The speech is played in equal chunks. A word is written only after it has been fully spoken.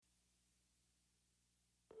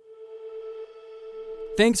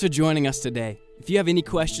Thanks for joining us today. If you have any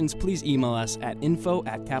questions, please email us at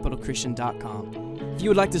info@capitalchristian.com. If you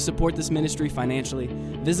would like to support this ministry financially,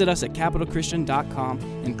 visit us at capitalchristian.com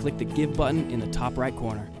and click the Give button in the top right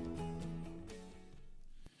corner.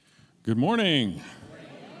 Good morning.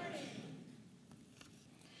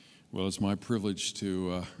 Well, it's my privilege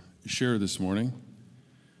to share this morning.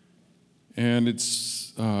 And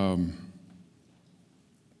it's,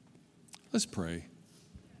 let's pray.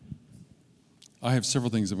 I have several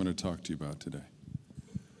things I'm going to talk to you about today.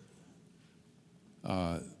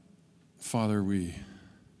 Father, we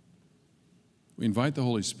invite the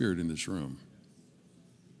Holy Spirit in this room.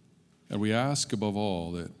 And we ask above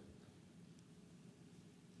all that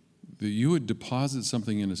you would deposit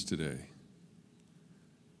something in us today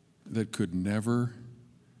that could never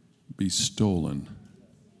be stolen,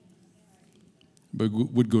 but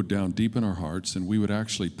would go down deep in our hearts, and we would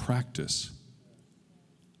actually practice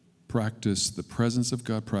the presence of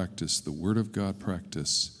God, practice the Word of God,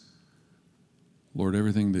 practice, Lord,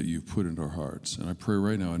 everything that you've put into our hearts. And I pray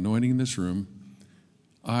right now, anointing in this room,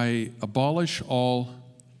 I abolish all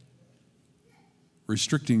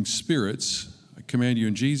restricting spirits. I command you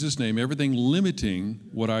in Jesus' name, everything limiting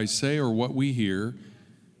what I say or what we hear,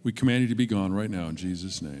 we command you to be gone right now in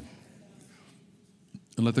Jesus' name.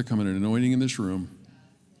 And let there come an anointing in this room.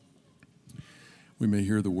 We may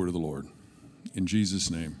hear the word of the Lord. In Jesus'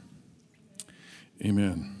 name.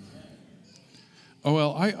 Amen. Oh,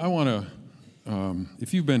 well, I want to,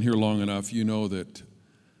 if you've been here long enough, you know that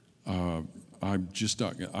I'm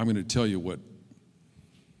going to tell you what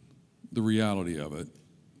the reality of it.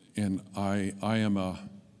 And I am a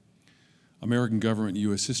American government,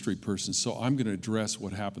 U.S. history person, so I'm going to address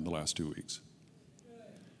what happened the last 2 weeks.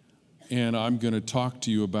 And I'm going to talk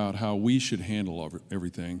to you about how we should handle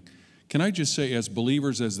everything. Can I just say, as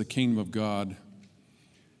believers, as the kingdom of God,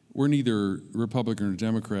 we're neither Republican or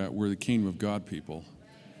Democrat, we're the kingdom of God people.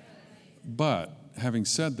 But having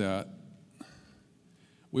said that,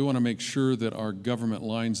 we want to make sure that our government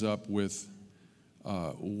lines up with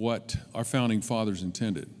what our founding fathers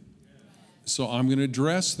intended. So I'm going to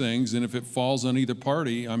address things, and if it falls on either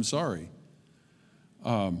party, I'm sorry.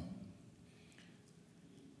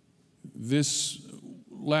 This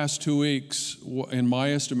last 2 weeks, in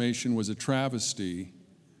my estimation, was a travesty,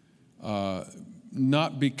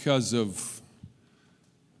 not because of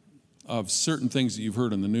certain things that you've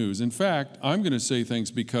heard in the news. In fact, I'm going to say things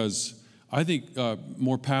because I think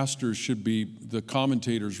more pastors should be the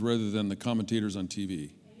commentators rather than the commentators on TV.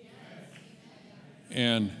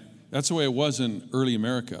 And that's the way it was in early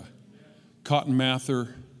America. Cotton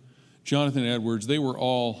Mather, Jonathan Edwards, they were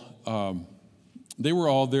all there,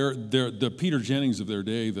 the Peter Jennings of their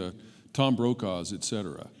day, the Tom Brokaws,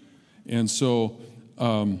 etc. And so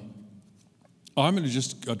I'm going to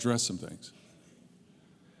just address some things.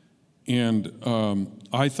 And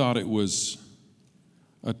I thought it was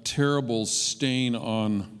a terrible stain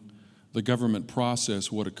on the government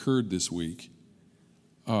process what occurred this week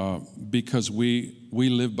because we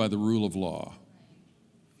live by the rule of law.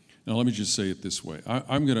 Now let me just say it this way.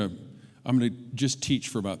 I'm going to just teach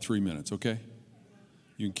for about 3 minutes, okay?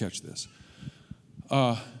 You can catch this.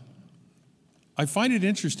 I find it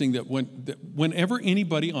interesting that whenever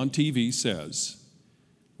anybody on TV says,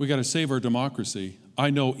 we got to save our democracy,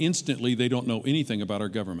 I know instantly they don't know anything about our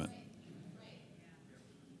government.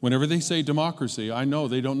 Whenever they say democracy, I know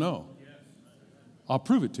they don't know. I'll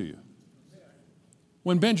prove it to you.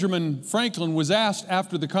 When Benjamin Franklin was asked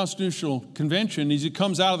after the Constitutional Convention, as he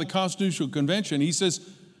comes out of the Constitutional Convention, he says,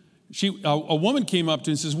 a woman came up to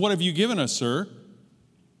him and says, "What have you given us, sir?"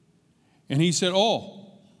 And he said, "Oh,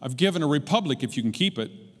 I've given a republic if you can keep it."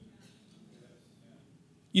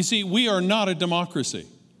 You see, we are not a democracy.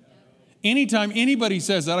 Anytime anybody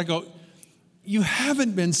says that, I go, you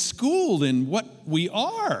haven't been schooled in what we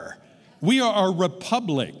are. We are a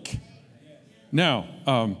republic. Now,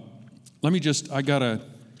 I got to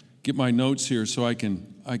get my notes here so I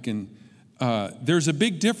can, there's a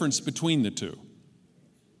big difference between the two.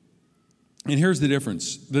 And here's the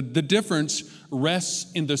difference. The difference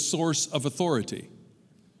rests in the source of authority.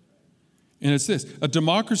 And it's this: a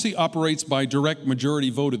democracy operates by direct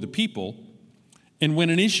majority vote of the people, and when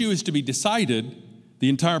an issue is to be decided, the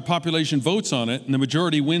entire population votes on it, and the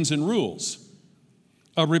majority wins and rules.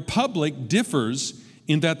 A republic differs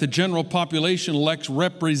in that the general population elects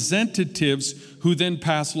representatives who then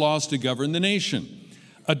pass laws to govern the nation.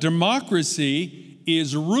 A democracy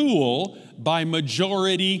is rule by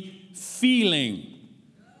majority feeling.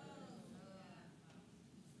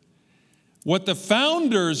 What the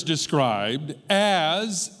founders described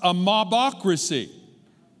as a mobocracy.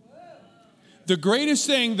 The greatest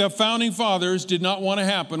thing the founding fathers did not want to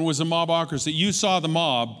happen was a mobocracy. You saw the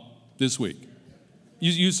mob this week.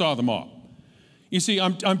 You saw the mob. You see,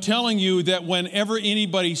 I'm telling you that whenever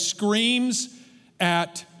anybody screams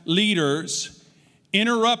at leaders,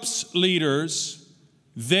 interrupts leaders,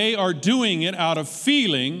 they are doing it out of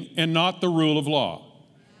feeling and not the rule of law.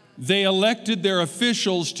 They elected their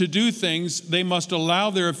officials to do things. They must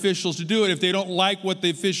allow their officials to do it. If they don't like what the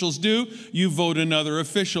officials do, you vote another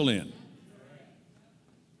official in.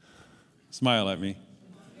 Smile at me.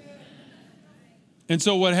 And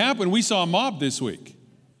so what happened, we saw a mob this week.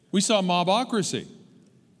 We saw mobocracy.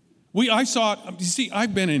 I saw it, you see,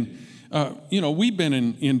 I've been in, we've been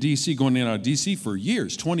in D.C., going in and out of D.C. for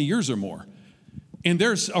years, 20 years or more. And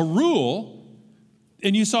there's a rule,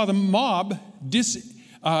 and you saw the mob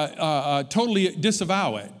totally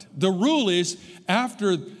disavow it. The rule is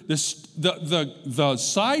after the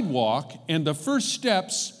sidewalk and the first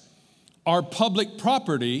steps are public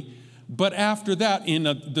property, but after that, in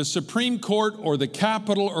the Supreme Court or the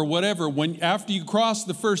Capitol or whatever, after you cross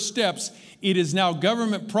the first steps, it is now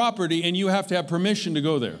government property, and you have to have permission to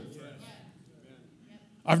go there.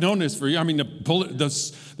 I've known this for years. I mean,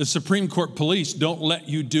 the Supreme Court police don't let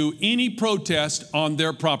you do any protest on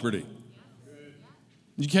their property.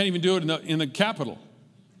 You can't even do it in the Capitol.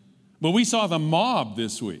 But we saw the mob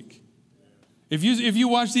this week. If you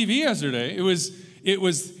watched TV yesterday,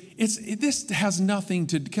 this has nothing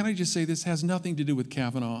to, can I just say this has nothing to do with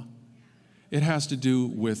Kavanaugh? It has to do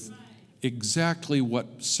with exactly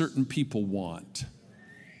what certain people want.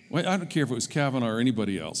 Well, I don't care if it was Kavanaugh or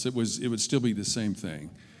anybody else. It would still be the same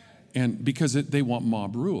thing. And because they want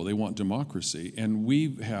mob rule, they want democracy, and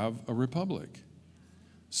we have a republic.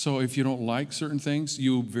 So if you don't like certain things,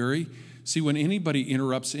 when anybody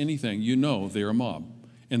interrupts anything, you know they're a mob,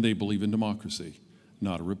 and they believe in democracy,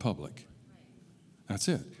 not a republic. That's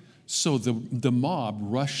it. So the mob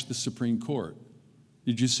rushed the Supreme Court.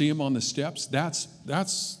 Did you see them on the steps? That's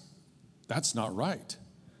not right.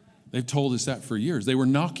 They've told us that for years. They were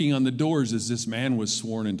knocking on the doors as this man was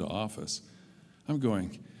sworn into office. I'm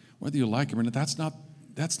going, whether you like him or not, that's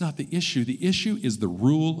not the issue. The issue is the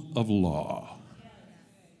rule of law.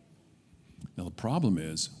 Now, the problem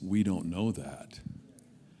is we don't know that.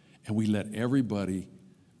 And we let everybody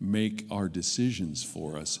make our decisions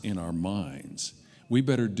for us in our minds. We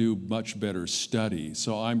better do much better study.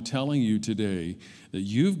 So I'm telling you today that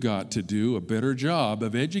you've got to do a better job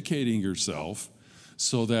of educating yourself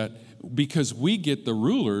so that, because we get the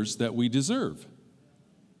rulers that we deserve.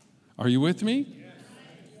 Are you with me?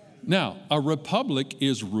 Now, a republic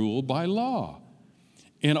is ruled by law.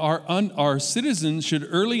 And our citizens should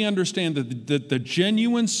early understand that the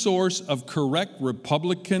genuine source of correct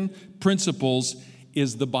Republican principles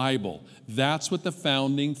is the Bible. That's what the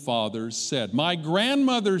founding fathers said. My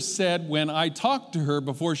grandmother said when I talked to her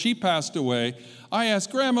before she passed away, I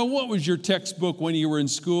asked, Grandma, what was your textbook when you were in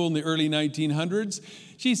school in the early 1900s?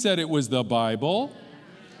 She said it was the Bible.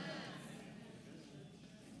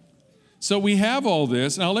 So we have all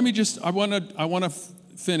this. Now let me I want to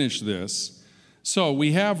finish this. So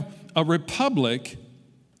we have a republic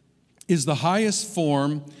is the highest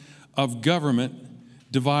form of government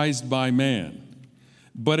devised by man.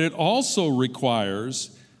 But it also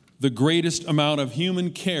requires the greatest amount of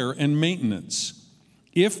human care and maintenance.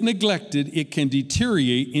 If neglected, it can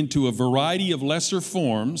deteriorate into a variety of lesser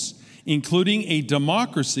forms, including a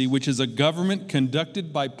democracy, which is a government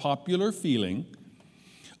conducted by popular feeling,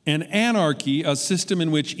 an anarchy, a system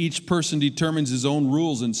in which each person determines his own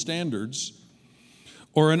rules and standards,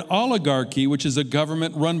 or an oligarchy, which is a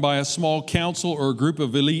government run by a small council or a group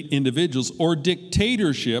of elite individuals, or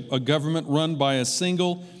dictatorship, a government run by a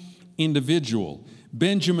single individual.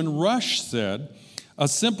 Benjamin Rush said, a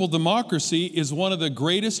simple democracy is one of the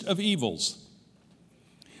greatest of evils.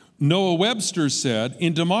 Noah Webster said,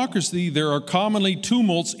 in democracy there are commonly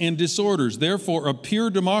tumults and disorders. Therefore, a pure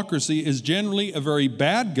democracy is generally a very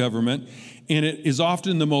bad government, and it is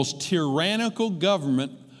often the most tyrannical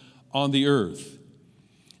government on the earth.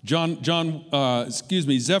 Zephaniah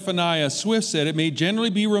Swift said, it may generally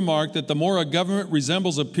be remarked that the more a government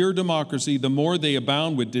resembles a pure democracy, the more they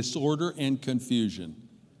abound with disorder and confusion.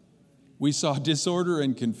 We saw disorder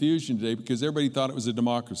and confusion today because everybody thought it was a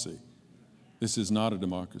democracy. This is not a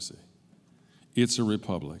democracy. It's a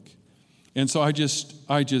republic. And so I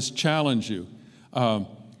just challenge you.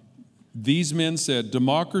 These men said,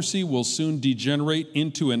 democracy will soon degenerate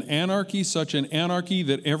into an anarchy, such an anarchy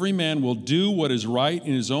that every man will do what is right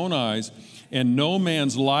in his own eyes, and no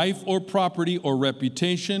man's life or property or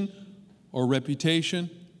reputation or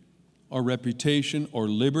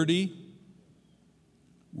liberty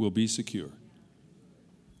will be secure.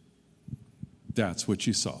 that's what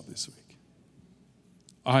you saw this week.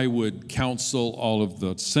 I would counsel all of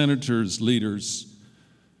the senators, leaders,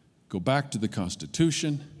 go back to the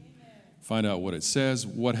Constitution, find out what it says,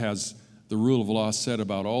 what has the rule of law said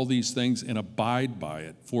about all these things, and abide by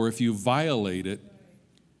it. For if you violate it,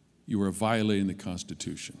 you are violating the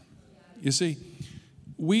Constitution. You see,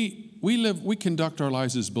 we conduct our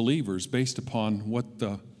lives as believers based upon what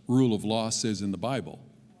the rule of law says in the Bible.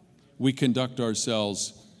 We conduct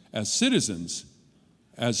ourselves as citizens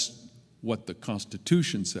as what the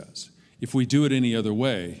Constitution says. If we do it any other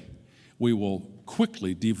way, we will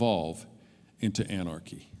quickly devolve into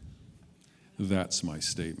anarchy. That's my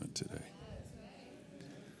statement today.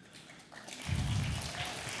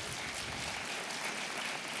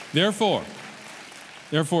 Therefore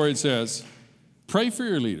it says, pray for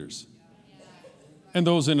your leaders and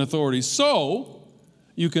those in authority so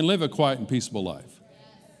you can live a quiet and peaceable life.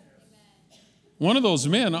 One of those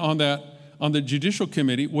men on the judicial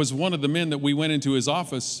committee was one of the men that we went into his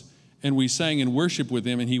office and we sang and worshiped with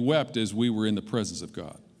him, and he wept as we were in the presence of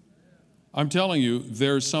God. I'm telling you,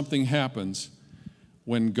 there's something happens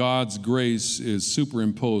when God's grace is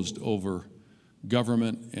superimposed over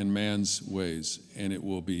government and man's ways, and it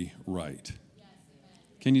will be right.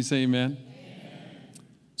 Can you say amen?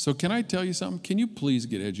 So can I tell you something? Can you please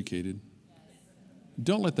get educated?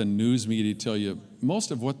 Don't let the news media tell you most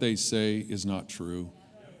of what they say is not true.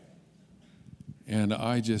 And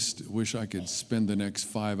I just wish I could spend the next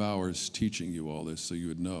 5 hours teaching you all this so you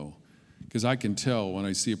would know. Because I can tell when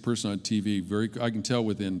I see a person on TV, I can tell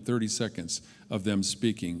within 30 seconds of them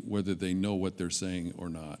speaking whether they know what they're saying or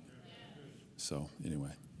not. So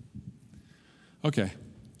anyway. Okay,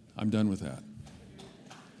 I'm done with that.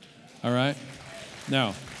 All right?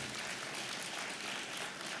 Now,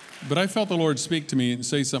 but I felt the Lord speak to me and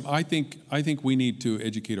say something. I think we need to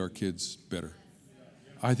educate our kids better.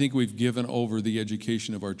 I think we've given over the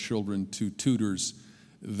education of our children to tutors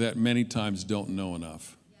that many times don't know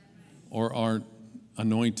enough or aren't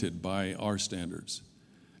anointed by our standards.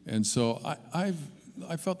 And so I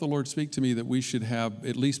felt the Lord speak to me that we should have,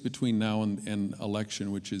 at least between now and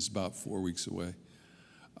election, which is about 4 weeks away,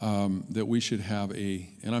 that we should have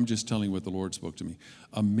and I'm just telling you what the Lord spoke to me,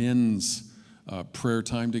 a men's prayer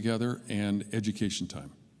time together and education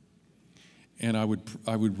time. And I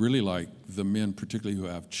would really like the men, particularly who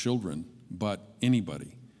have children, but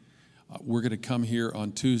anybody. We're going to come here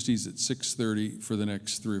on Tuesdays at 6:30 for the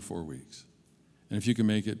next 3 or 4 weeks. And if you can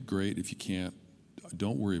make it, great. If you can't,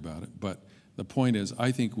 don't worry about it. But the point is,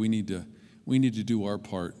 I think we need to do our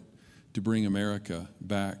part to bring America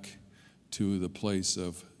back to the place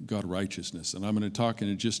of God righteousness. And I'm going to talk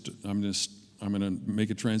I'm going to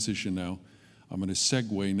make a transition now. I'm going to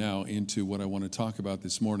segue now into what I want to talk about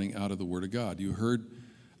this morning out of the Word of God. You heard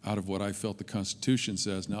out of what I felt the Constitution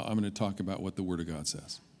says. Now I'm going to talk about what the Word of God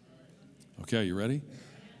says. Okay, you ready?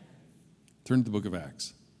 Turn to the book of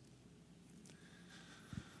Acts.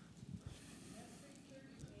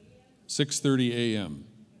 6:30 a.m.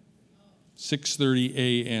 6:30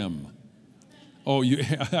 a.m. Oh,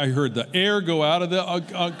 I heard the air go out of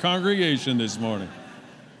the congregation this morning.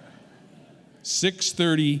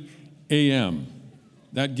 6:30 a.m.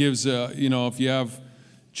 That gives, if you have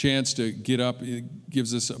chance to get up, it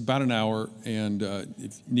gives us about an hour, and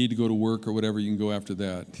if you need to go to work or whatever, you can go after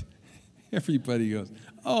that. Everybody goes,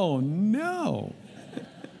 oh, no.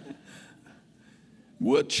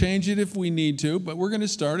 We'll change it if we need to, but we're going to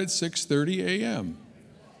start at 6:30 a.m.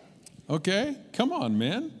 Okay? Come on,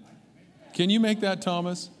 man. Can you make that,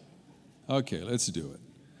 Thomas? Okay, let's do it.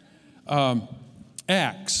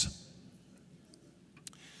 Acts.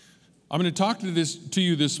 I'm going to talk to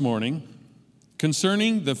you this morning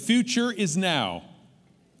concerning the future is now.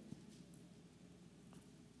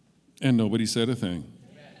 And nobody said a thing.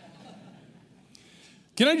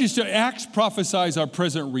 Can I just tell you, Acts prophesies our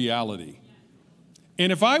present reality.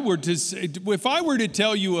 And if I were to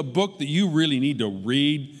tell you a book that you really need to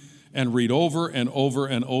read and read over and over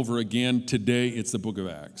and over again today, it's the book of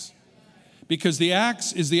Acts. Because the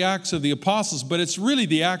Acts is the Acts of the apostles, but it's really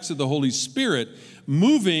the Acts of the Holy Spirit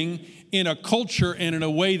moving in a culture and in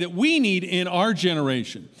a way that we need in our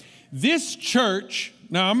generation. This church,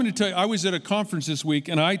 now I'm going to tell you, I was at a conference this week,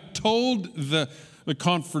 and I told the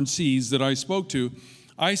conferencees that I spoke to,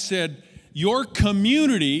 I said, your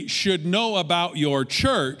community should know about your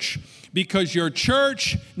church because your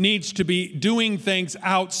church needs to be doing things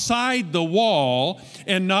outside the wall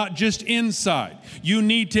and not just inside. You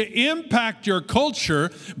need to impact your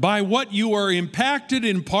culture by what you are impacted,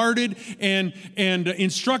 imparted, and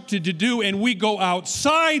instructed to do, and we go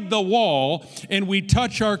outside the wall and we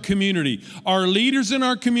touch our community. Our leaders in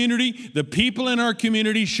our community, the people in our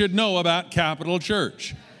community should know about Capital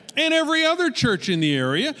Church and every other church in the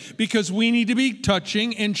area, because we need to be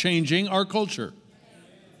touching and changing our culture.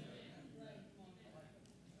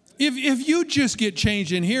 If you just get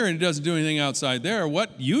changed in here and it doesn't do anything outside there,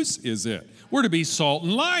 what use is it? We're to be salt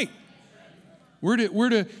and light. We're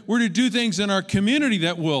to do things in our community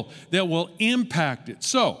that will impact it.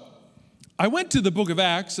 So I went to the book of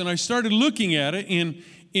Acts and I started looking at it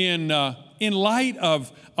in light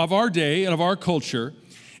of our day and of our culture.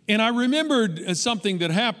 And I remembered something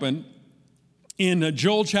that happened in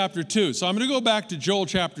Joel chapter 2. So I'm going to go back to Joel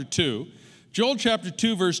chapter 2. Joel chapter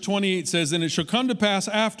 2, verse 28 says, "And it shall come to pass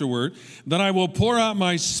afterward that I will pour out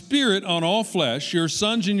my spirit on all flesh. Your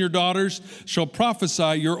sons and your daughters shall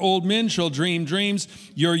prophesy. Your old men shall dream dreams.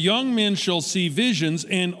 Your young men shall see visions.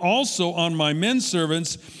 And also on my men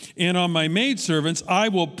servants and on my maid servants I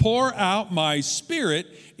will pour out my spirit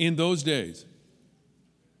in those days."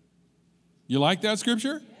 You like that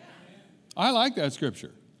scripture? I like that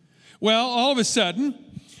scripture. Well, all of a sudden,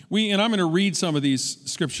 and I'm going to read some of these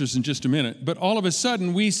scriptures in just a minute, but all of a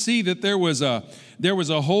sudden we see that there was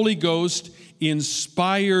a Holy Ghost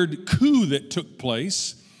inspired coup that took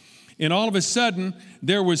place. And all of a sudden,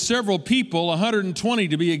 there was several people, 120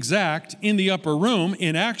 to be exact, in the upper room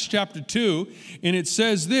in Acts chapter 2. And it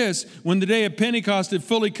says this: "When the day of Pentecost had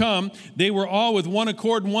fully come, they were all with one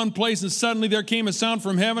accord in one place, and suddenly there came a sound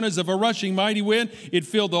from heaven as of a rushing mighty wind. It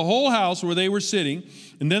filled the whole house where they were sitting.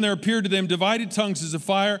 And then there appeared to them divided tongues as of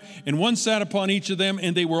fire, and one sat upon each of them,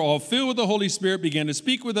 and they were all filled with the Holy Spirit, began to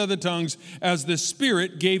speak with other tongues as the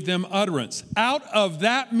Spirit gave them utterance." Out of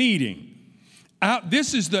that meeting,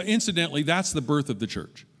 incidentally, that's the birth of the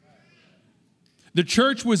church. The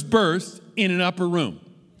church was birthed in an upper room.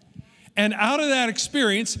 And out of that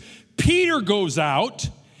experience, Peter goes out,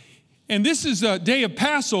 and this is a day of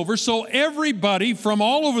Passover, so everybody from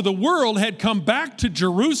all over the world had come back to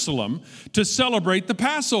Jerusalem to celebrate the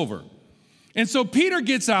Passover. And so Peter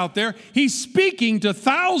gets out there, he's speaking to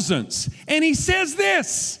thousands, and he says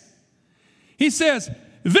this. He says,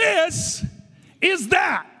 "This is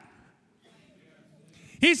that."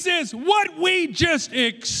 He says, what we just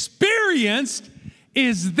experienced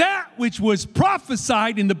is that which was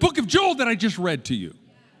prophesied in the book of Joel that I just read to you.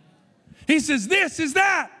 He says, this is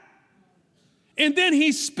that. And then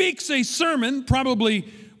he speaks a sermon, probably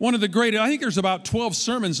one of the greatest. I think there's about 12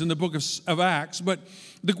 sermons in the book of Acts, but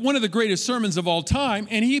one of the greatest sermons of all time.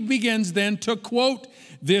 And he begins then to quote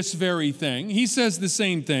this very thing. He says the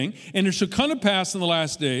same thing. "And it shall come to pass in the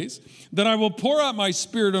last days that I will pour out my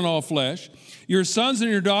spirit on all flesh. Your sons and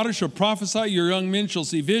your daughters shall prophesy. Your young men shall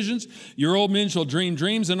see visions. Your old men shall dream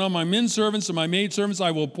dreams. And on my men servants and my maid servants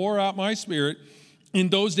I will pour out my spirit in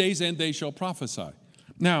those days, and they shall prophesy."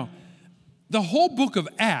 Now, the whole book of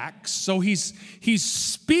Acts, so he's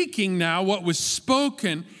speaking now what was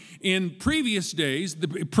spoken in previous days,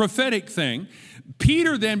 the prophetic thing.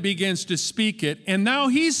 Peter then begins to speak it, and now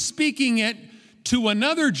he's speaking it to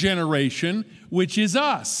another generation, which is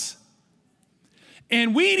us.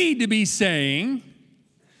 And we need to be saying,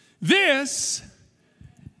 this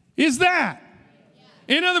is that.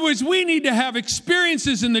 In other words, we need to have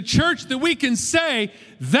experiences in the church that we can say,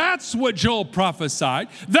 that's what Joel prophesied,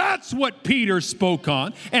 that's what Peter spoke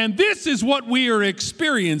on, and this is what we are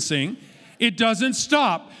experiencing. It doesn't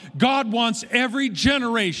stop. God wants every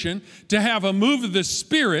generation to have a move of the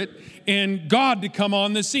Spirit and God to come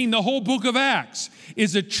on the scene. The whole book of Acts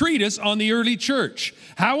is a treatise on the early church,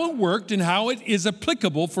 how it worked and how it is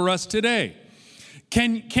applicable for us today.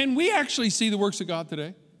 Can we actually see the works of God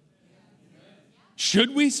today?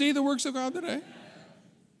 Should we see the works of God today?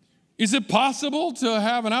 Is it possible to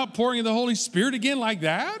have an outpouring of the Holy Spirit again like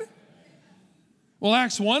that? Well,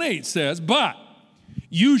 Acts 1:8 says, "But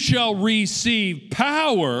you shall receive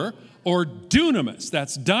power," or dunamis,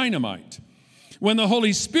 that's dynamite, "when the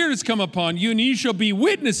Holy Spirit has come upon you, and you shall be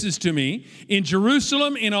witnesses to me in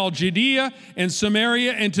Jerusalem, in all Judea and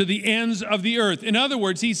Samaria, and to the ends of the earth." In other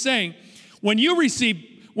words, he's saying, when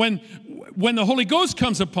the Holy Ghost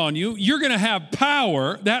comes upon you, you're going to have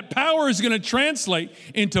power. That power is going to translate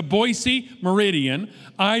into Boise, Meridian,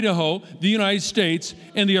 Idaho, the United States,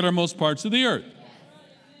 and the uttermost parts of the earth.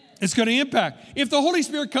 It's going to impact. If the Holy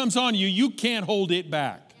Spirit comes on you, you can't hold it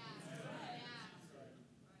back.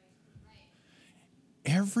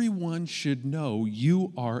 Everyone should know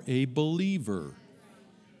you are a believer.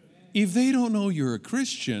 if they don't know you're a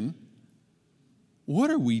Christian, what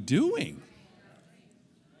are we doing?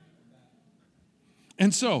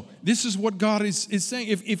 And so, this is what God is saying.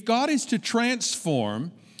 If God is to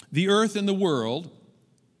transform the earth and the world,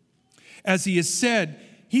 as he has said,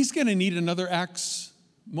 he's going to need another Acts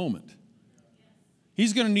moment.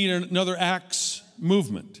 He's going to need another Acts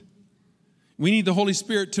movement. We need the Holy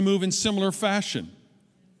Spirit to move in similar fashion.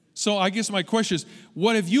 So I guess my question is,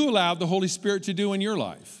 what have you allowed the Holy Spirit to do in your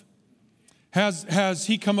life? Has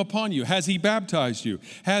he come upon you? Has he baptized you?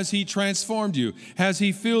 Has he transformed you? Has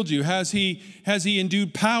he filled you? Has he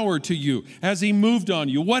endued power to you? Has he moved on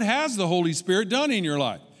you? What has the Holy Spirit done in your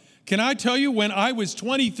life? Can I tell you, when I was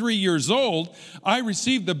 23 years old, I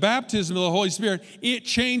received the baptism of the Holy Spirit. It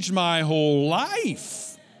changed my whole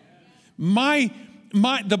life.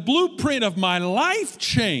 The blueprint of my life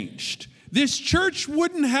changed. This church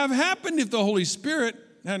wouldn't have happened if the Holy Spirit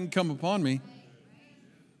hadn't come upon me.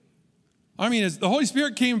 I mean, as the Holy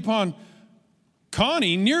Spirit came upon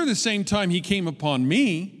Connie, near the same time he came upon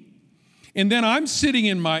me. And then I'm sitting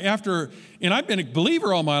and I've been a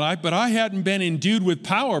believer all my life, but I hadn't been endued with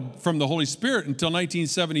power from the Holy Spirit until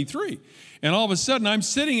 1973. And all of a sudden, I'm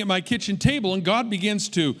sitting at my kitchen table, and God begins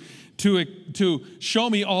to show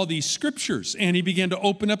me all these scriptures. And he began to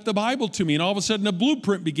open up the Bible to me. And all of a sudden, a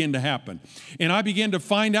blueprint began to happen. And I began to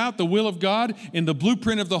find out the will of God in the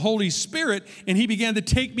blueprint of the Holy Spirit. And he began to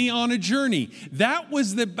take me on a journey. That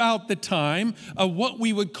was about the time of what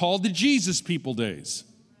we would call the Jesus People days.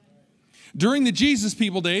 During the Jesus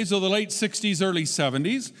People days of the late 60s, early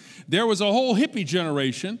 70s, there was a whole hippie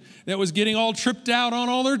generation that was getting all tripped out on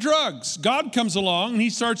all their drugs. God comes along and he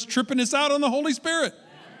starts tripping us out on the Holy Spirit.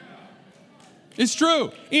 It's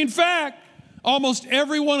true. In fact, almost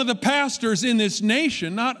every one of the pastors in this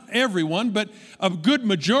nation, not everyone, but a good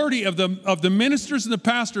majority of the ministers and the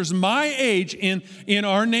pastors my age in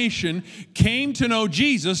our nation came to know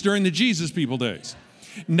Jesus during the Jesus People days.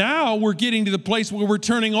 Now we're getting to the place where we're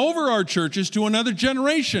turning over our churches to another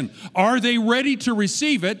generation. Are they ready to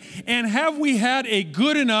receive it? And have we had a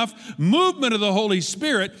good enough movement of the Holy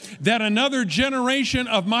Spirit that another generation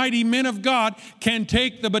of mighty men of God can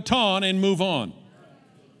take the baton and move on?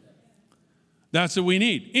 That's what we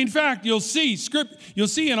need. In fact, you'll see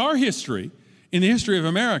in our history, in the history of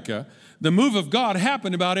America, the move of God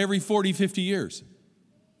happened about every 40, 50 years.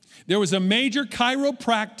 There was a major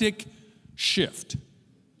chiropractic shift,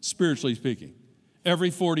 spiritually speaking, every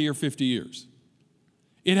 40 or 50 years.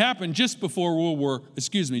 It happened just before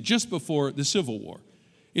the Civil War.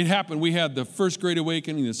 It happened. We had the First Great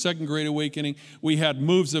Awakening, the Second Great Awakening. We had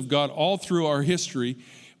moves of God all through our history.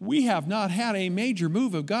 We have not had a major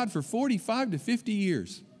move of God for 45 to 50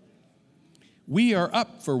 years. We are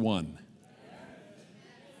up for one.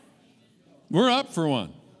 We're up for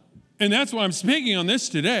one. And that's why I'm speaking on this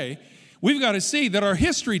today. We've got to see that our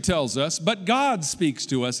history tells us, but God speaks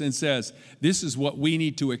to us and says, this is what we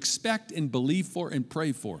need to expect and believe for and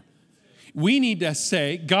pray for. We need to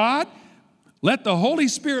say, God, let the Holy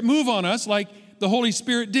Spirit move on us like the Holy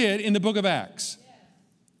Spirit did in the book of Acts.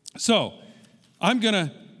 So, I'm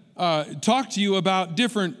going to talk to you about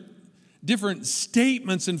different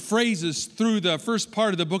statements and phrases through the first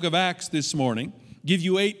part of the book of Acts this morning. Give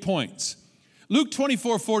you 8 points. Luke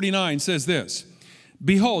 24:49 says this.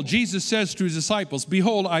 Behold, Jesus says to his disciples,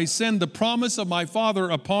 behold, I send the promise of my Father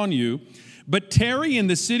upon you, but tarry in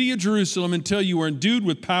the city of Jerusalem until you are endued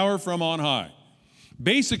with power from on high.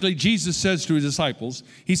 Basically, Jesus says to his disciples,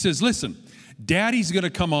 he says, listen, Daddy's going to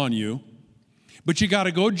come on you, but you got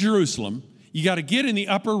to go to Jerusalem. You got to get in the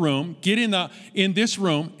upper room, get in this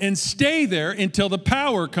room, and stay there until the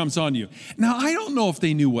power comes on you. Now, I don't know if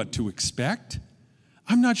they knew what to expect.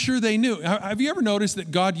 I'm not sure they knew. Have you ever noticed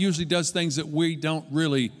that God usually does things that we don't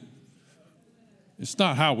really, it's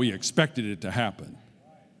not how we expected it to happen.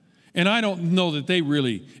 And I don't know that they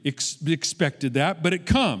really expected that, but it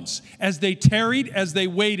comes. As they tarried, as they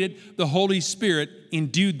waited, the Holy Spirit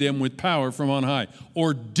endued them with power from on high,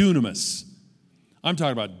 or dunamis. I'm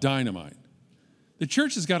talking about dynamite. The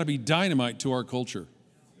church has got to be dynamite to our culture.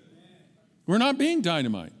 We're not being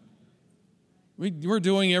dynamite. We're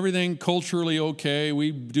doing everything culturally okay.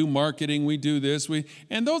 We do marketing. We do this.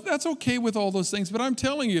 That's okay with all those things. But I'm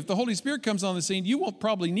telling you, if the Holy Spirit comes on the scene, you won't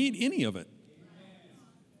probably need any of it.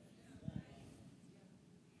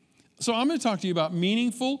 So I'm going to talk to you about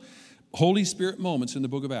meaningful Holy Spirit moments in the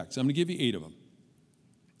book of Acts. I'm going to give you 8 of them.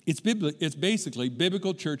 It's basically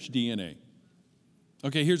biblical church DNA.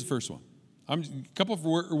 Okay, here's the first one. A couple of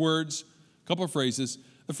words, a couple of phrases.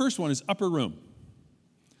 The first one is upper room.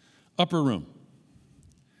 Upper room.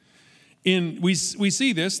 We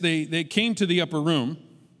see this. They came to the upper room,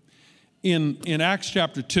 in Acts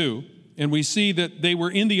chapter 2, and we see that they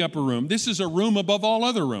were in the upper room. This is a room above all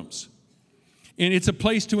other rooms. And it's a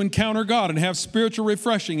place to encounter God and have spiritual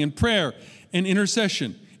refreshing and prayer and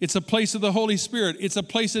intercession. It's a place of the Holy Spirit. It's a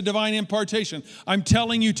place of divine impartation. I'm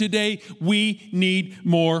telling you today, we need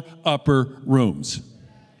more upper rooms.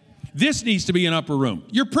 This needs to be an upper room.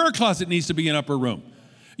 Your prayer closet needs to be an upper room.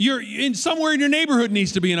 Somewhere in your neighborhood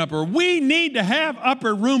needs to be an upper room. We need to have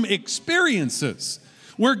upper room experiences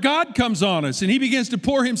where God comes on us and he begins to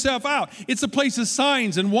pour himself out. It's a place of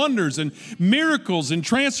signs and wonders and miracles and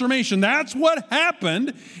transformation. That's what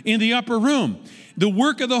happened in the upper room. The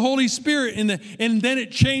work of the Holy Spirit, and then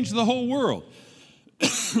it changed the whole world.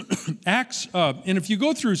 And if you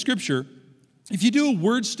go through Scripture, if you do a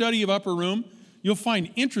word study of upper room, you'll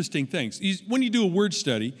find interesting things. When you do a word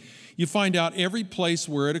study, you find out every place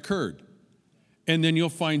where it occurred. And then you'll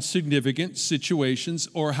find significant situations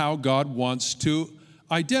or how God wants to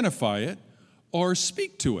identify it or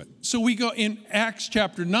speak to it. So we go in Acts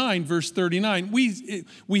chapter 9, verse 39,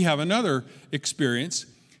 we have another experience.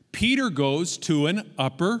 Peter goes to an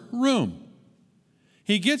upper room.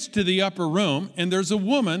 He gets to the upper room, and there's a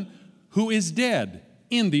woman who is dead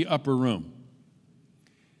in the upper room.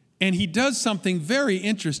 And he does something very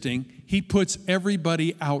interesting. He puts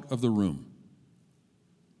everybody out of the room.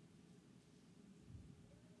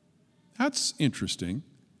 That's interesting.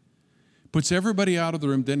 Puts everybody out of the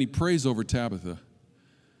room, then he prays over Tabitha,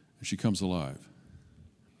 and she comes alive.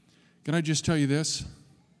 Can I just tell you this?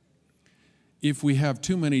 If we have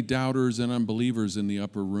too many doubters and unbelievers in the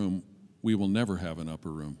upper room, we will never have an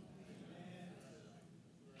upper room.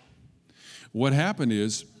 What happened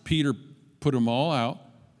is Peter put them all out,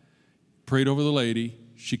 prayed over the lady,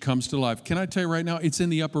 she comes to life. Can I tell you right now, it's in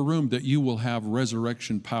the upper room that you will have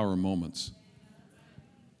resurrection power moments.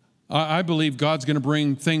 I believe God's going to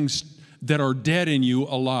bring things that are dead in you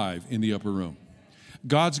alive in the upper room.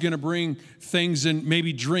 God's going to bring things and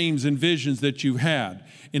maybe dreams and visions that you've had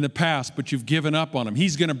in the past, but you've given up on them.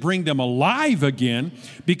 He's going to bring them alive again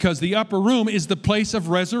because the upper room is the place of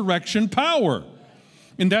resurrection power.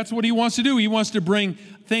 And that's what he wants to do. He wants to bring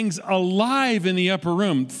things alive in the upper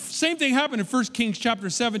room. Same thing happened in 1 Kings chapter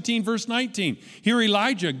 17, verse 19. Here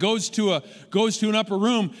Elijah goes to an upper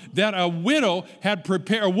room that a woman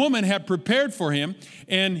had prepared for him,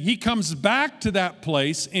 and he comes back to that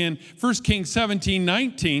place in 1 Kings 17,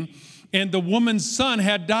 19, and the woman's son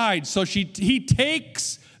had died. So he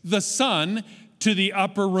takes the son to the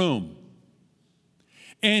upper room.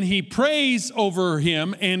 And he prays over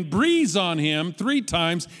him and breathes on him 3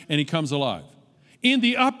 times, and he comes alive. In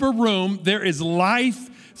the upper room, there is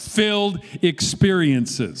life-filled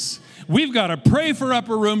experiences. We've got to pray for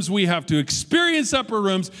upper rooms. We have to experience upper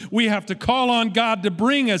rooms. We have to call on God to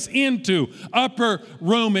bring us into upper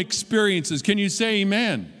room experiences. Can you say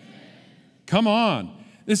amen? Come on.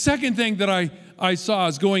 The second thing that I saw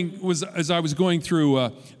as I was going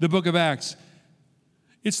through the book of Acts,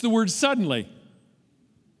 it's the word suddenly.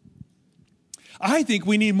 I think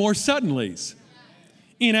we need more suddenlies.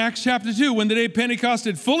 In Acts chapter 2, when the day of Pentecost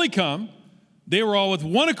had fully come, they were all with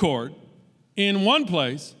one accord in one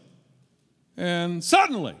place, and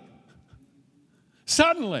suddenly,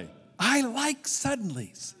 I like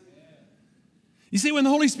suddenlies. You see, when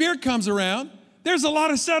the Holy Spirit comes around, there's a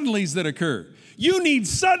lot of suddenlies that occur. You need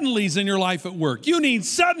suddenlies in your life at work. You need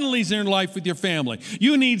suddenlies in your life with your family.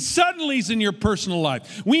 You need suddenlies in your personal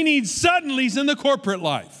life. We need suddenlies in the corporate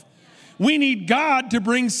life. We need God to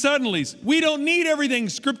bring suddenlies. We don't need everything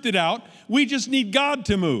scripted out. We just need God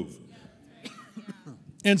to move.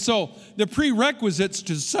 And so the prerequisites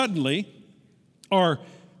to suddenly are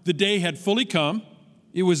the day had fully come.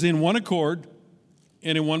 It was in one accord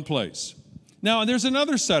and in one place. Now, there's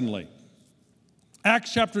another suddenly.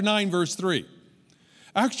 Acts chapter 9, verse 3.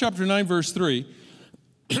 Acts chapter 9, verse 3,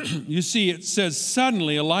 you see it says,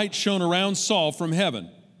 suddenly a light shone around Saul from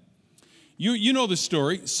heaven. You know the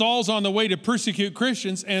story. Saul's on the way to persecute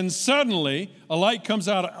Christians, and suddenly a light comes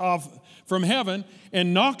from heaven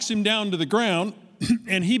and knocks him down to the ground,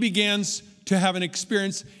 and he begins to have an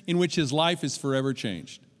experience in which his life is forever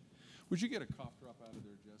changed. Would you get a cough drop out of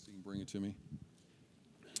there, Jesse, and bring it to me?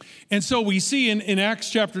 And so we see in Acts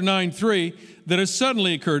chapter 9, 3, that it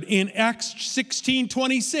suddenly occurred. In Acts 16,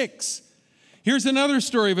 26, here's another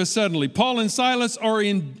story of a suddenly. Paul and Silas are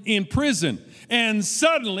in prison. And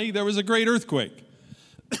suddenly, there was a great earthquake.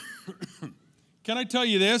 Can I tell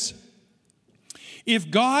you this? If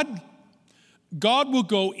God will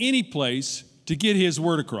go any place to get his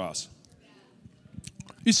word across.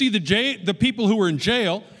 You see, the people who were in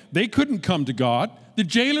jail, they couldn't come to God. The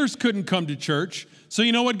jailers couldn't come to church. So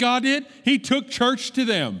you know what God did? He took church to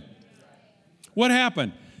them. What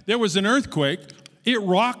happened? there was an earthquake. It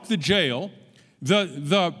rocked the jail.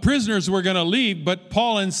 The prisoners were going to leave, but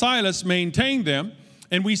Paul and Silas maintained them.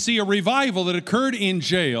 And we see a revival that occurred in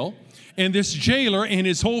jail. And this jailer and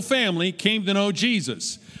his whole family came to know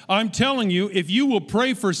Jesus. I'm telling you, if you will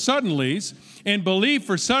pray for suddenlies and believe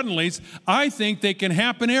for suddenlies, I think they can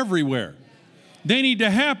happen everywhere. They need to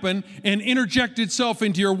happen and interject itself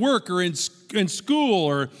into your work or in school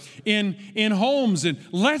or in homes. And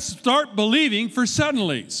let's start believing for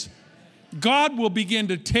suddenlies. God will begin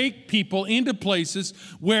to take people into places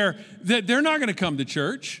where they're not going to come to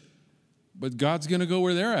church, but God's going to go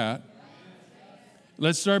where they're at.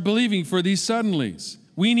 Let's start believing for these suddenlies.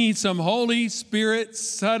 We need some Holy Spirit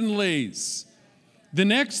suddenlies. The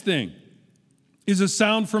next thing is a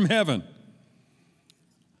sound from heaven.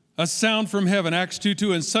 A sound from heaven, Acts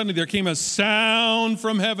 2:2, and suddenly there came a sound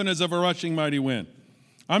from heaven as of a rushing mighty wind.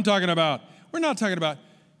 We're not talking about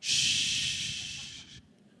shh.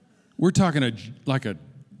 We're talking like a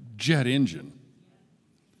jet engine.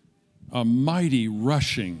 A mighty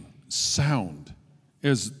rushing sound,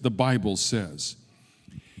 as the Bible says.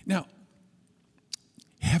 Now,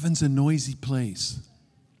 heaven's a noisy place.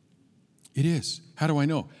 It is. How do I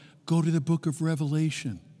know? Go to the book of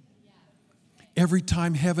Revelation. Every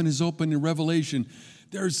time heaven is open in Revelation,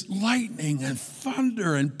 there's lightning and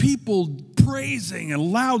thunder and people praising and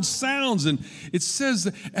loud sounds. And it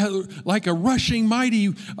says like a rushing,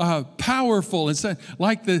 mighty, powerful. It's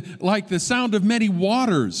like the sound of many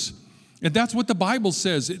waters. And that's what the Bible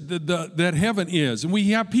says that heaven is. And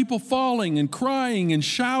we have people falling and crying and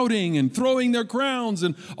shouting and throwing their crowns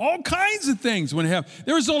and all kinds of things when heaven.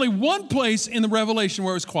 There was only one place in the Revelation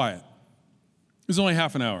where it was quiet. It was only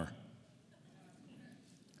half an hour.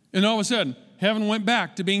 And all of a sudden, heaven went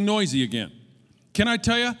back to being noisy again. Can I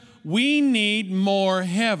tell you, we need more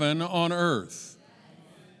heaven on earth.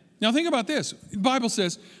 Now think about this. The Bible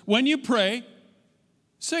says, when you pray,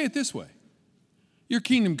 say it this way. Your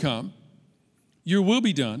kingdom come, your will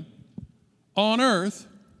be done on earth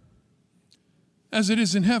as it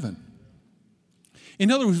is in heaven.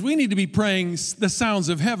 In other words, we need to be praying the sounds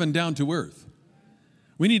of heaven down to earth.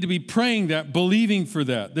 We need to be praying that, believing for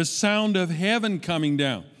that, the sound of heaven coming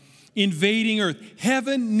down, invading earth.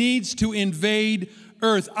 Heaven needs to invade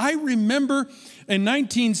earth. I remember in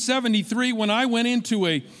 1973 when I went into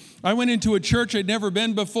a church I'd never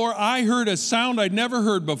been before. I heard a sound I'd never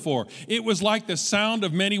heard before. It was like the sound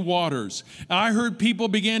of many waters. I heard people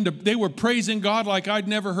they were praising God like I'd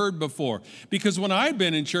never heard before. Because when I'd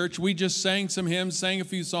been in church, we just sang some hymns, sang a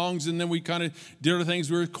few songs, and then we kind of did other things.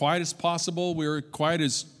 We were quiet as possible. We were quiet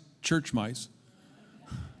as church mice.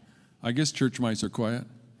 I guess church mice are quiet.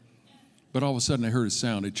 But all of a sudden I heard a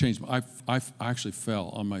sound. It changed. I actually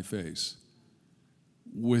fell on my face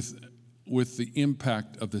with the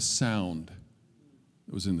impact of the sound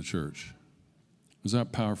that was in the church. Was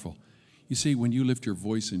that powerful? You see, when you lift your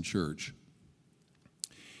voice in church,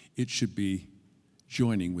 it should be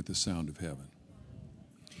joining with the sound of heaven.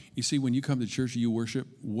 You see, when you come to church and you worship,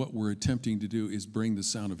 what we're attempting to do is bring the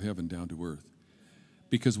sound of heaven down to earth.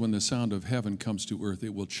 Because when the sound of heaven comes to earth,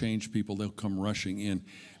 it will change people. They'll come rushing in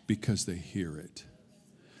because they hear it.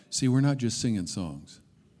 See, we're not just singing songs.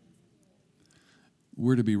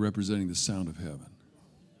 We're to be representing the sound of heaven.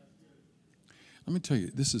 Let me tell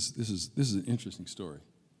you, this is an interesting story.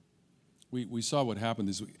 We saw what happened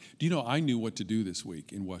this week. Do you know, I knew what to do this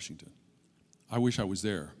week in Washington. I wish I was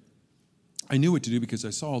there. I knew what to do because I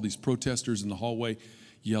saw all these protesters in the hallway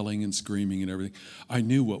yelling and screaming and everything. I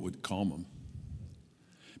knew what would calm them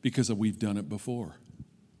because we've done it before.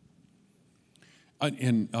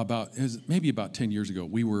 And maybe about 10 years ago,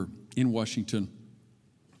 we were in Washington,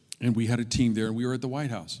 and we had a team there, and we were at the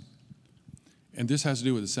White House. And this has to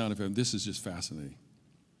do with the sound of heaven. This is just fascinating.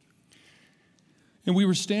 And we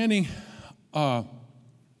were standing on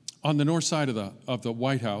the north side of the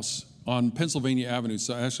White House on Pennsylvania Avenue,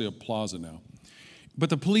 so actually a plaza now. But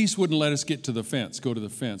the police wouldn't let us go to the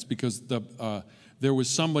fence, because there was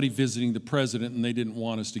somebody visiting the president, and they didn't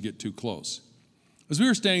want us to get too close. As we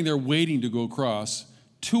were standing there waiting to go across,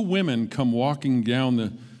 two women come walking down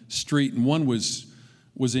the street, and one was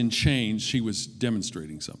in chains. She was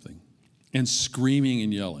demonstrating something and screaming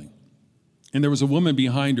and yelling. And there was a woman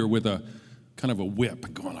behind her with a kind of a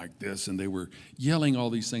whip going like this, and they were yelling all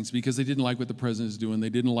these things because they didn't like what the president was doing. They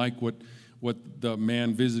didn't like what the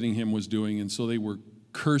man visiting him was doing, and so they were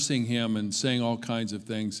cursing him and saying all kinds of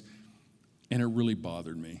things, and it really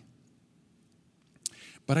bothered me.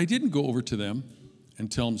 But I didn't go over to them and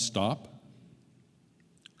tell them, stop.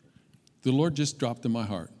 The Lord just dropped in my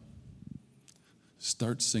heart.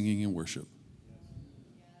 Start singing and worship.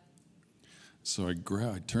 So I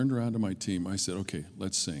turned around to my team. I said, okay,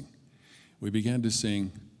 let's sing. We began to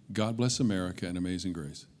sing God Bless America and Amazing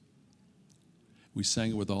Grace. We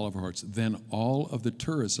sang it with all of our hearts. Then all of the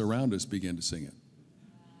tourists around us began to sing it.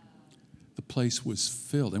 The place was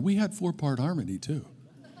filled. And we had 4-part harmony too.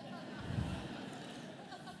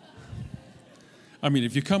 I mean,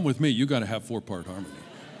 if you come with me, you got to have 4-part harmony.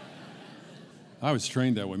 I was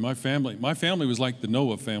trained that way. My family was like the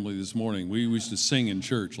Noah family this morning. We used to sing in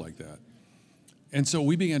church like that. And so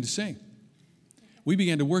we began to sing. We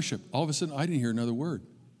began to worship. All of a sudden, I didn't hear another word.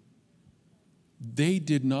 They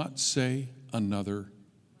did not say another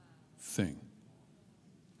thing.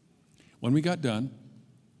 When we got done,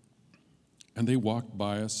 and they walked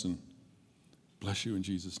by us and bless you in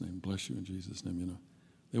Jesus' name, bless you in Jesus' name, you know.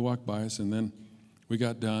 They walked by us, and then we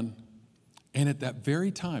got done. And at that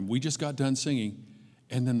very time, we just got done singing,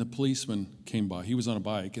 and then the policeman came by. He was on a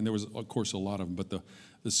bike, and there was, of course, a lot of them, but the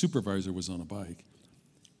supervisor was on a bike.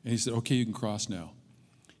 And he said, okay, you can cross now.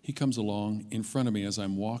 He comes along in front of me as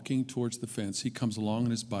I'm walking towards the fence. He comes along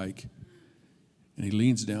on his bike, and he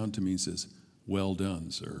leans down to me and says, well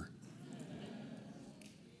done, sir.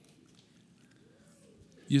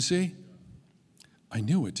 You see, I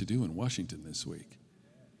knew what to do in Washington this week.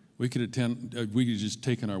 We could just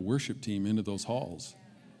taken our worship team into those halls,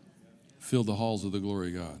 filled the halls with the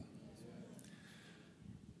glory of God.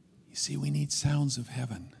 You see, we need sounds of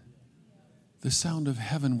heaven. The sound of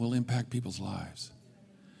heaven will impact people's lives.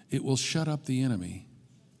 It will shut up the enemy,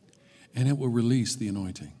 and it will release the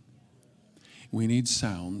anointing. We need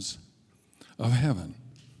sounds of heaven.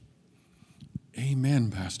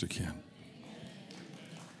 Amen, Pastor Ken.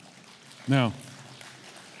 Now,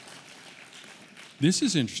 this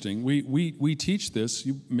is interesting. We teach this.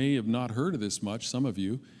 You may have not heard of this much, some of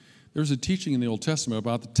you. There's a teaching in the Old Testament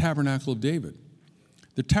about the tabernacle of David.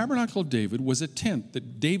 The tabernacle of David was a tent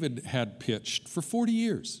that David had pitched for 40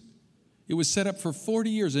 years. It was set up for 40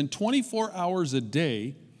 years, and 24 hours a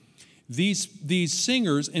day, these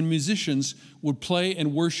singers and musicians would play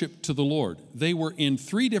and worship to the Lord. They were in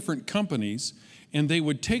 3 different companies, and they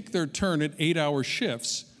would take their turn at 8-hour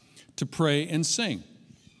shifts to pray and sing.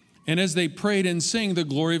 And as they prayed and sang, the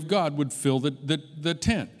glory of God would fill the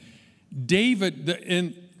tent.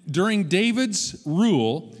 During David's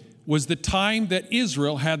rule was the time that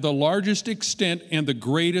Israel had the largest extent and the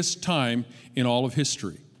greatest time in all of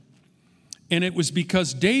history. And it was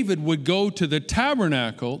because David would go to the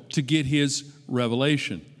tabernacle to get his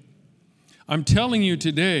revelation. I'm telling you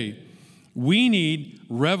today, we need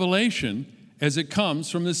revelation as it comes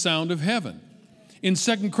from the sound of heaven. In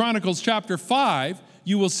 2 Chronicles chapter 5,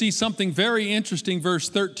 you will see something very interesting, verse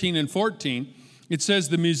 13 and 14. It says,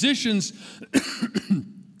 the musicians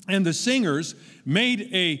and the singers made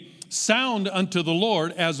a sound unto the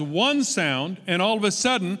Lord as one sound, and all of a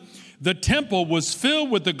sudden, the temple was filled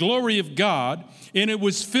with the glory of God, and it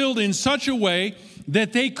was filled in such a way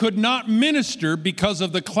that they could not minister because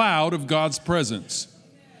of the cloud of God's presence.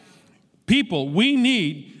 People, we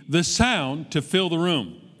need the sound to fill the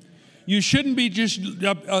room. You shouldn't be just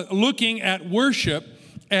looking at worship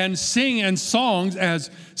and sing and songs as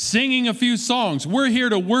singing a few songs. We're here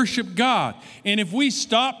to worship God. And if we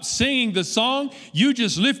stop singing the song, you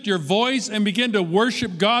just lift your voice and begin to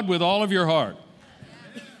worship God with all of your heart.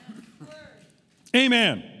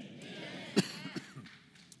 Amen.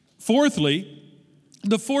 Fourthly,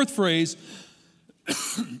 the fourth phrase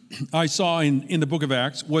I saw in the book of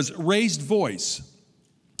Acts was raised voice.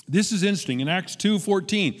 This is interesting. In Acts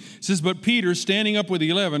 2:14, it says, but Peter, standing up with the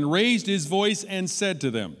 11, raised his voice and said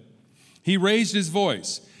to them. He raised his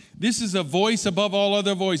voice. This is a voice above all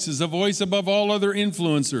other voices, a voice above all other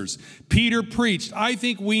influencers. Peter preached. I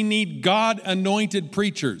think we need God-anointed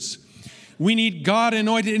preachers. We need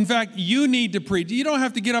God-anointed. In fact, you need to preach. You don't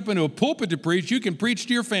have to get up into a pulpit to preach. You can preach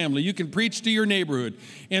to your family. You can preach to your neighborhood.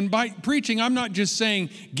 And by preaching, I'm not just saying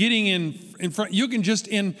getting in front. You can just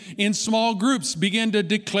in small groups begin to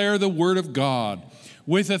declare the word of God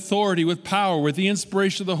with authority, with power, with the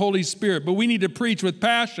inspiration of the Holy Spirit. But we need to preach with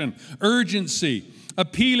passion, urgency,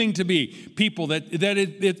 appealing to be people that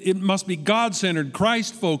it must be God-centered,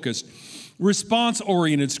 Christ-focused,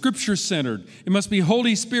 response-oriented, Scripture-centered. It must be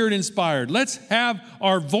Holy Spirit-inspired. Let's have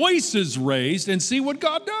our voices raised and see what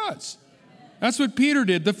God does. That's what Peter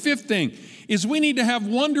did. The fifth thing is we need to have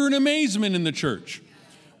wonder and amazement in the church.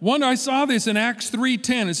 I saw this in Acts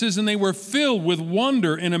 3:10. It says, and they were filled with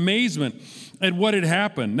wonder and amazement at what had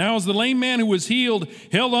happened. Now as the lame man who was healed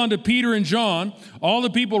held on to Peter and John, all the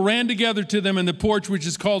people ran together to them in the porch, which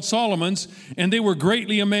is called Solomon's, and they were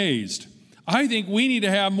greatly amazed. I think we need to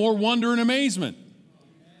have more wonder and amazement.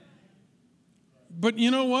 But you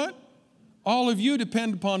know what? All of you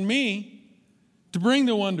depend upon me to bring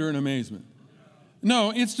the wonder and amazement.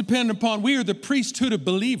 No, it's dependent upon, we are the priesthood of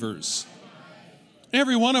believers.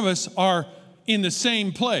 Every one of us are in the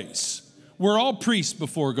same place. We're all priests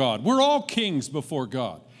before God. We're all kings before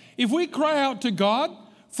God. If we cry out to God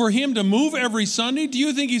for him to move every Sunday, do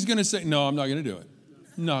you think he's going to say, no, I'm not going to do it?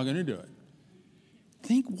 I'm not going to do it.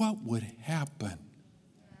 Think what would happen.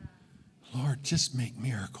 Lord, just make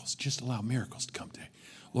miracles. Just allow miracles to come today.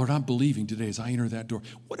 Lord, I'm believing today as I enter that door.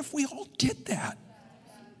 What if we all did that?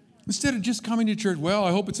 Instead of just coming to church, well,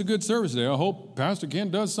 I hope it's a good service today. I hope Pastor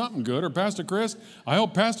Ken does something good. Or Pastor Chris, I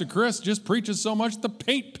hope Pastor Chris just preaches so much the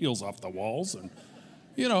paint peels off the walls. And,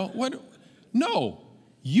 what? No,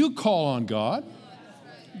 you call on God.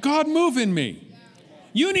 God, move in me.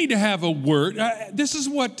 You need to have a word. This is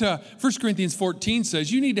what 1 Corinthians 14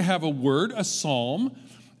 says. You need to have a word, a psalm,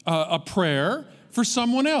 a prayer for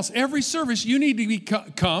someone else. Every service, you need to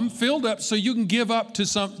come filled up so you can give out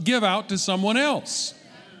to someone else.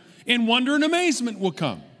 And wonder and amazement will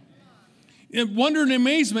come. And wonder and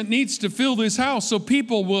amazement needs to fill this house so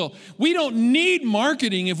people will. We don't need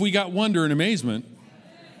marketing if we got wonder and amazement.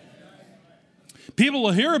 People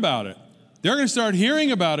will hear about it. They're going to start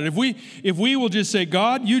hearing about it. If we will just say,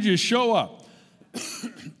 God, you just show up.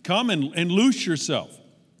 Come and loose yourself.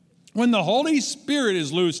 When the Holy Spirit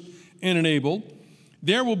is loosed and enabled,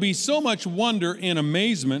 there will be so much wonder and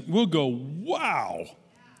amazement. We'll go, wow,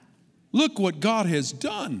 look what God has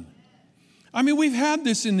done. I mean, we've had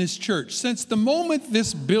this in this church since the moment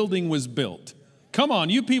this building was built. Come on,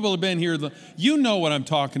 you people have been here. You know what I'm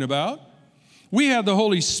talking about. We had the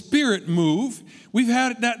Holy Spirit move. We've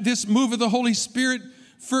had this move of the Holy Spirit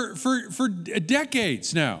for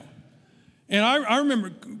decades now. And I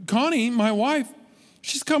remember Connie, my wife,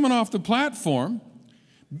 she's coming off the platform.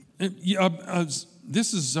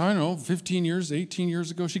 This is, 15 years, 18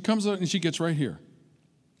 years ago. She comes out and she gets right here.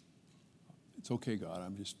 It's okay, God,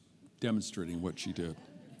 I'm just demonstrating what she did.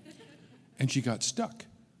 And she got stuck.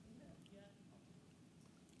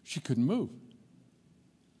 She couldn't move.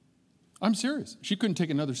 I'm serious. She couldn't take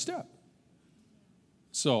another step.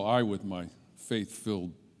 So I, with my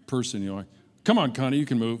faith-filled person, come on, Connie, you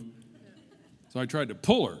can move. So I tried to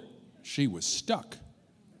pull her. She was stuck.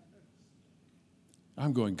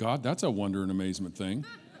 I'm going, God, that's a wonder and amazement thing.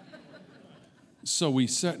 So we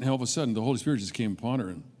sat, and all of a sudden, the Holy Spirit just came upon her.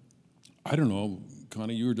 And I don't know,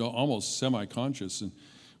 Connie, you were almost semi-conscious. And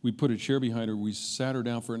we put a chair behind her. We sat her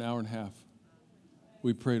down for an hour and a half.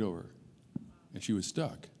 We prayed over her. And she was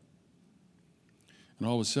stuck. And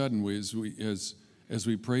all of a sudden, as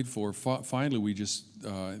we prayed for her, finally we just,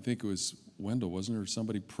 I think it was Wendell, wasn't it? Or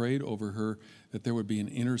somebody prayed over her that there would be an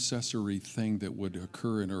intercessory thing that would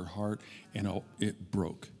occur in her heart, and it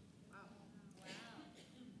broke.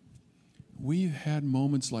 We've had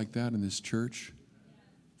moments like that in this church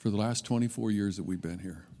for the last 24 years that we've been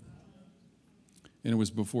here. And it was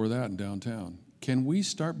before that in downtown. Can we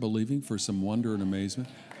start believing for some wonder and amazement?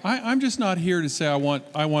 I'm just not here to say I want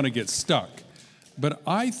to get stuck. But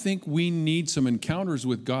I think we need some encounters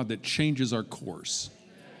with God that changes our course.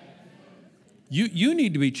 You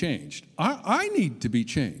need to be changed. I need to be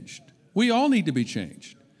changed. We all need to be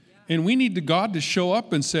changed. And we need God to show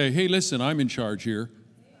up and say, hey, listen, I'm in charge here.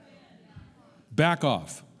 Back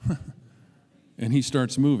off. And he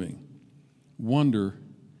starts moving. Wonder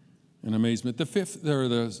and amazement.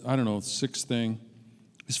 The sixth thing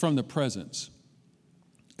is from the presence.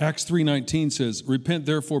 Acts 3:19 says, repent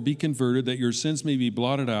therefore, be converted, that your sins may be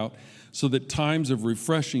blotted out, so that times of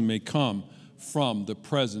refreshing may come from the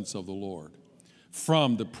presence of the Lord.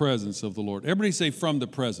 From the presence of the Lord. Everybody say, from the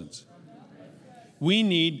presence. We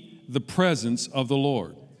need the presence of the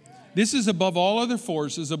Lord. This is above all other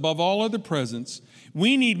forces, above all other presence.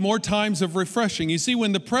 We need more times of refreshing. You see,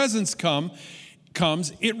 when the presence comes,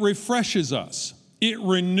 it refreshes us. It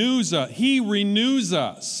renews us. He renews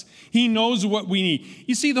us. He knows what we need.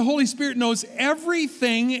 You see, the Holy Spirit knows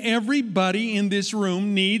everything everybody in this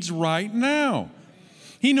room needs right now.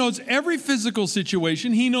 He knows every physical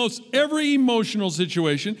situation. He knows every emotional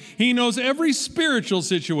situation. He knows every spiritual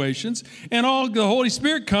situations. And all the Holy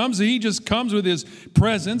Spirit comes, and he just comes with his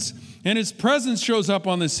presence. And his presence shows up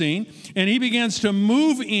on the scene, and he begins to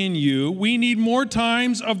move in you. We need more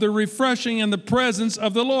times of the refreshing and the presence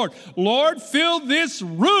of the Lord. Lord, fill this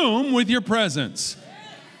room with your presence.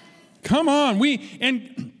 Come on. We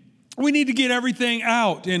need to get everything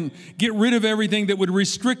out and get rid of everything that would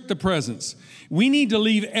restrict the presence. We need to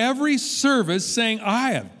leave every service saying,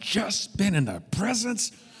 I have just been in the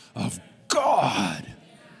presence of God.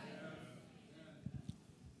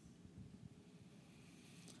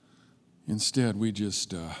 Instead, we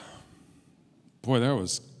just, boy, that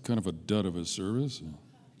was kind of a dud of a service.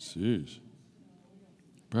 Jeez.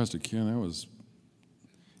 Pastor Ken, you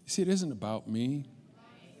see, it isn't about me.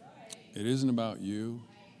 It isn't about you.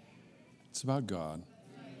 It's about God.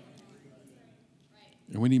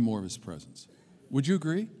 And we need more of his presence. Would you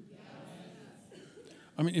agree?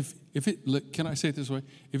 I mean, can I say it this way?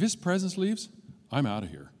 If his presence leaves, I'm out of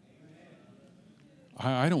here.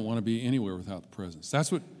 I don't want to be anywhere without the presence.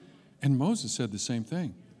 And Moses said the same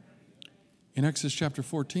thing. In Exodus chapter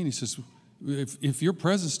 14, he says, if your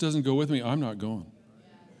presence doesn't go with me, I'm not going.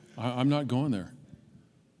 I'm not going there.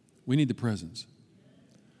 We need the presence.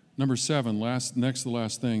 Number 7, next to the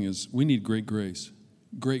last thing is we need great grace.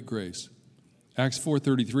 Great grace. Acts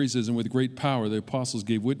 4:33 says, and with great power the apostles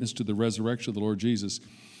gave witness to the resurrection of the Lord Jesus,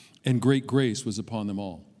 and great grace was upon them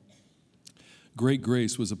all. Great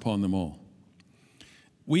grace was upon them all.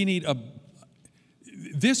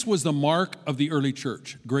 This was the mark of the early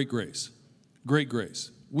church, great grace. Great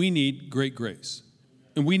grace. We need great grace.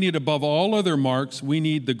 And we need, above all other marks, we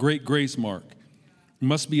need the great grace mark. It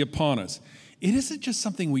must be upon us. It isn't just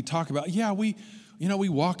something we talk about. Yeah, we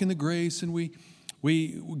walk in the grace and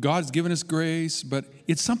God's given us grace, but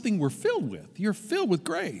it's something we're filled with. You're filled with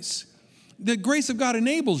grace. The grace of God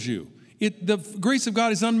enables you. The grace of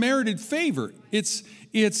God is unmerited favor. It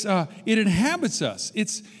inhabits us.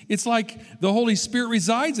 It's like the Holy Spirit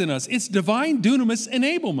resides in us. It's divine dunamis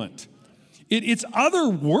enablement. It's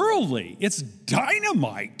otherworldly. It's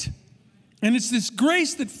dynamite. And it's this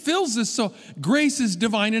grace that fills us. So grace is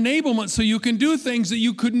divine enablement, so you can do things that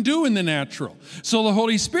you couldn't do in the natural. So the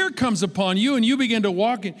Holy Spirit comes upon you and you begin to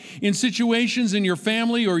walk in situations in your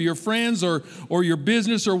family or your friends or your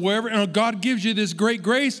business or wherever. And God gives you this great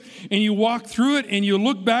grace and you walk through it and you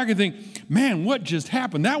look back and think, man, what just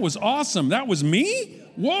happened? That was awesome. That was me?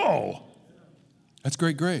 Whoa. That's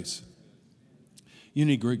great grace. You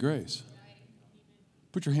need great grace.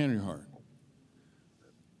 Put your hand on your heart.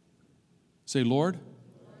 Say, Lord,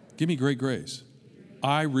 give me great grace.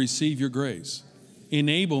 I receive your grace.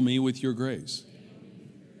 Enable me with your grace.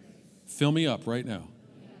 Fill me up right now.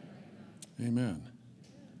 Amen.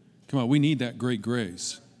 Come on, we need that great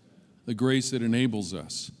grace. The grace that enables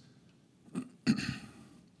us.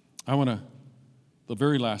 The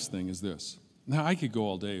very last thing is this. Now, I could go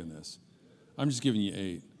all day on this. I'm just giving you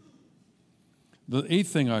 8. The 8th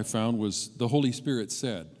thing I found was the Holy Spirit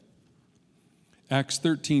said. Acts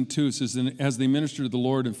 13:2 says, and as they ministered to the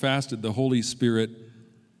Lord and fasted, the Holy Spirit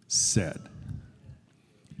said.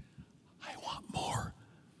 I want more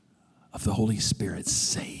of the Holy Spirit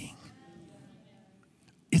saying.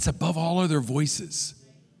 It's above all other voices.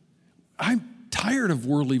 I'm tired of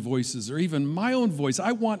worldly voices or even my own voice.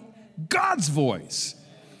 I want God's voice.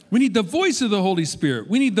 We need the voice of the Holy Spirit.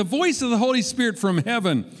 We need the voice of the Holy Spirit from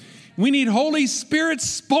heaven. We need Holy Spirit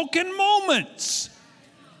spoken moments.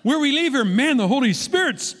 Where we leave here, man, the Holy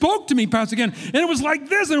Spirit spoke to me, Pastor Ken, and it was like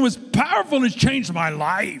this, and it was powerful, and it's changed my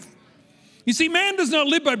life. You see, man does not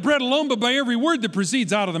live by bread alone, but by every word that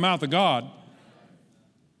proceeds out of the mouth of God.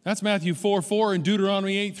 That's Matthew 4:4 and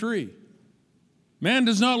Deuteronomy 8:3. Man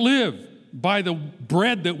does not live by the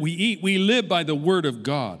bread that we eat. We live by the word of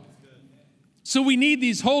God. So we need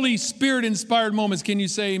these Holy Spirit-inspired moments. Can you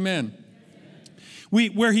say amen?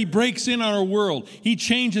 Where he breaks in on our world. He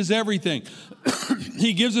changes everything.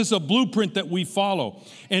 He gives us a blueprint that we follow.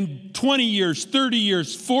 And 20 years, 30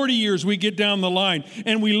 years, 40 years, we get down the line.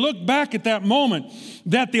 And we look back at that moment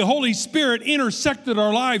that the Holy Spirit intersected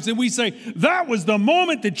our lives. And we say, that was the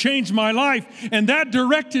moment that changed my life. And that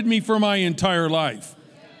directed me for my entire life.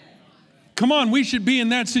 Come on, we should be in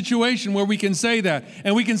that situation where we can say that.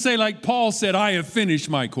 And we can say like Paul said, I have finished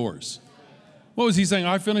my course. What was he saying?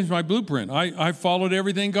 I finished my blueprint. I followed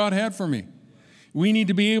everything God had for me. We need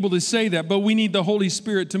to be able to say that, but we need the Holy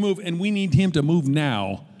Spirit to move, and we need him to move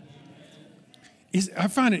now. I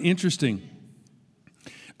find it interesting.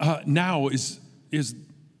 Now is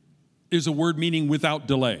a word meaning without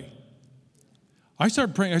delay. I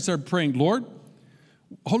started praying, Lord,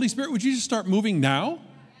 Holy Spirit, would you just start moving now?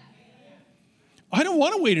 I don't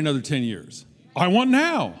want to wait another 10 years. I want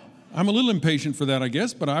now. I'm a little impatient for that, I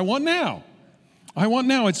guess, but I want now. I want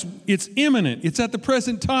now. It's imminent. It's at the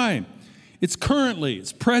present time. It's currently.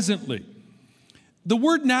 It's presently. The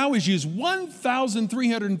word now is used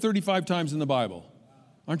 1,335 times in the Bible.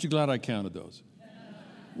 Aren't you glad I counted those?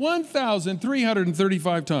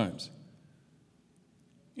 1,335 times.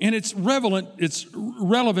 And it's relevant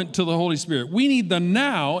to the Holy Spirit. We need the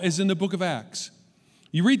now as in the book of Acts.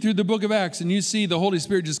 You read through the book of Acts and you see the Holy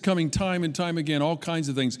Spirit just coming time and time again, all kinds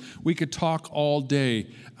of things. We could talk all day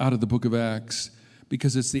out of the book of Acts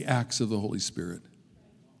because it's the acts of the Holy Spirit.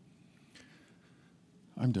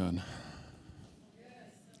 I'm done.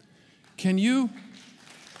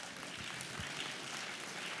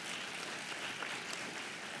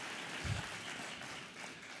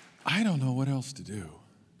 I don't know what else to do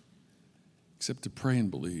except to pray and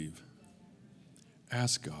believe.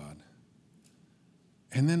 Ask God.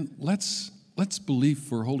 And then let's believe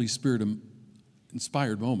for Holy Spirit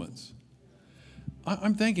inspired moments.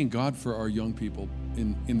 I'm thanking God for our young people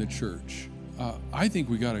in the church. I think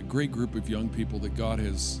we got a great group of young people that God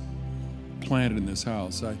has planted in this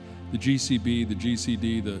house. The GCB, the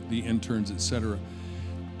GCD, the interns, etc.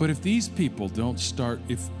 But if these people don't start,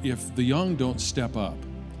 if the young don't step up,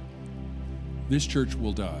 this church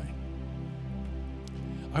will die.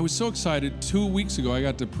 I was so excited. 2 weeks ago, I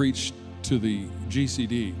got to preach to the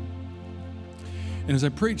GCD. And as I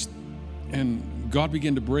preached and God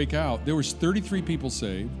began to break out, there was 33 people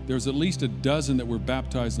saved. There was at least a dozen that were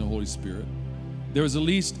baptized in the Holy Spirit. There was at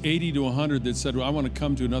least 80 to 100 that said, well, I want to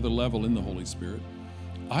come to another level in the Holy Spirit.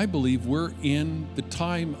 I believe we're in the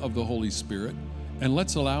time of the Holy Spirit, and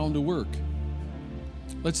let's allow Him to work.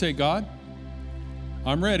 Let's say, God,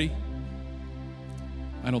 I'm ready.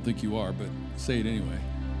 I don't think you are, but say it anyway.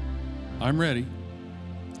 I'm ready.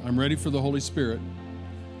 I'm ready for the Holy Spirit.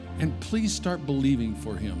 And please start believing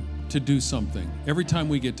for Him to do something every time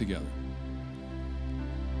we get together.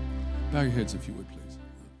 Bow your heads if you would, please.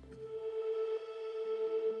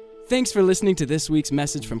 Thanks for listening to this week's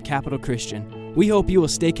message from Capital Christian. We hope you will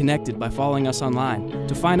stay connected by following us online.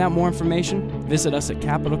 To find out more information, visit us at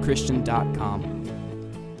capitalchristian.com.